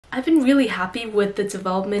I've been really happy with the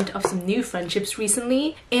development of some new friendships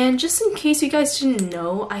recently. And just in case you guys didn't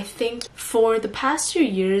know, I think for the past 2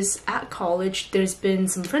 years at college, there's been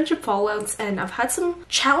some friendship fallouts, and I've had some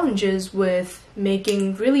challenges with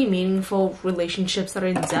making really meaningful relationships that are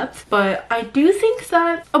in depth. But I do think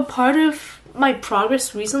that a part of my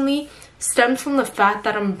progress recently stems from the fact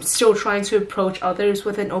that I'm still trying to approach others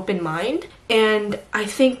with an open mind. And I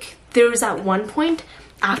think there was at one point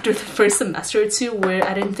after the first semester or two where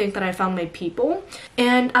I didn't think that I found my people,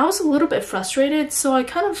 and I was a little bit frustrated, so I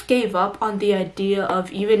kind of gave up on the idea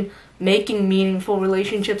of even making meaningful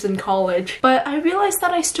relationships in college. But I realized that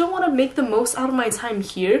I still want to make the most out of my time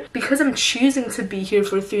here because I'm choosing to be here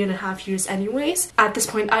for 3.5 years anyways. At this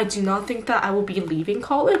point, I do not think that I will be leaving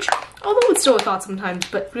college, although it's still a thought sometimes.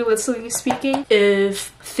 But realistically speaking,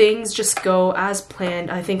 if things just go as planned,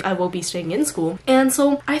 I think I will be staying in school. And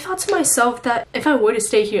so I thought to myself that if I were to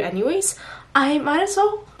stay here anyways, I might as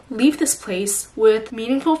well leave this place with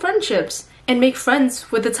meaningful friendships and make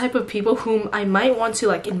friends with the type of people whom I might want to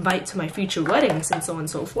invite to my future weddings and so on and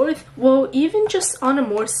so forth. Well, even just on a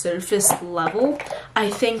more surface level, I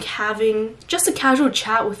think having just a casual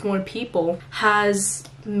chat with more people has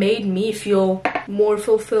made me feel more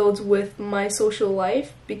fulfilled with my social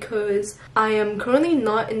life, because I am currently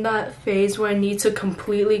not in that phase where I need to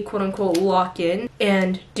completely quote-unquote lock in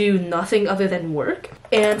and do nothing other than work.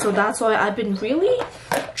 And so that's why I've been really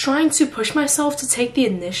trying to push myself to take the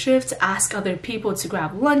initiative to ask other people to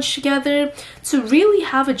grab lunch together, to really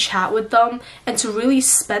have a chat with them, and to really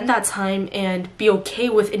spend that time and be okay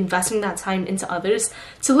with investing that time into others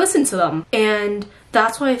to listen to them. And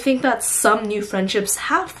that's why I think that some new friendships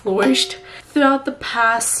have flourished throughout the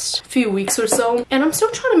past few weeks or so. And I'm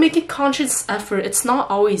still trying to make a conscious effort. It's not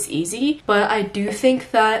always easy, but I do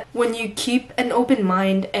think that when you keep an open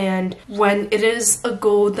mind and when it is a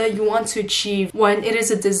goal that you want to achieve, when it is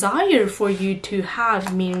a desire for you to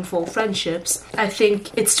have meaningful friendships, I think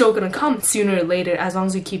it's still gonna come sooner or later as long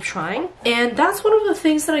as you keep trying. And that's one of the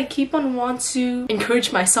things that I keep on want to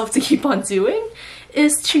encourage myself to keep on doing,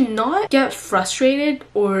 is to not get frustrated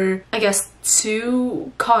or I guess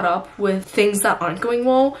too caught up with things that aren't going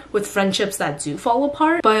well, with friendships that do fall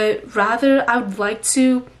apart, but rather I would like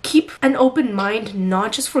to keep an open mind,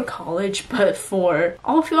 not just for college but for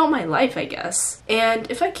all throughout my life, I guess. And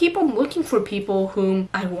if I keep on looking for people whom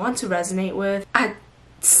I want to resonate with, at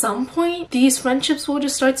some point these friendships will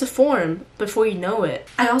just start to form before you know it.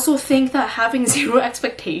 I also think that having zero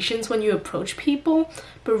expectations when you approach people,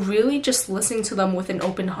 but really just listening to them with an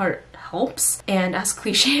open heart helps. And as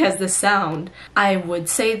cliche as this sound, I would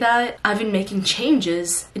say that I've been making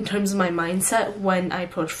changes in terms of my mindset when I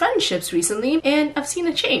approach friendships recently, and I've seen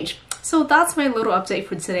a change. So that's my little update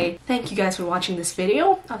for today. Thank you guys for watching this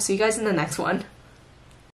video. I'll see you guys in the next one.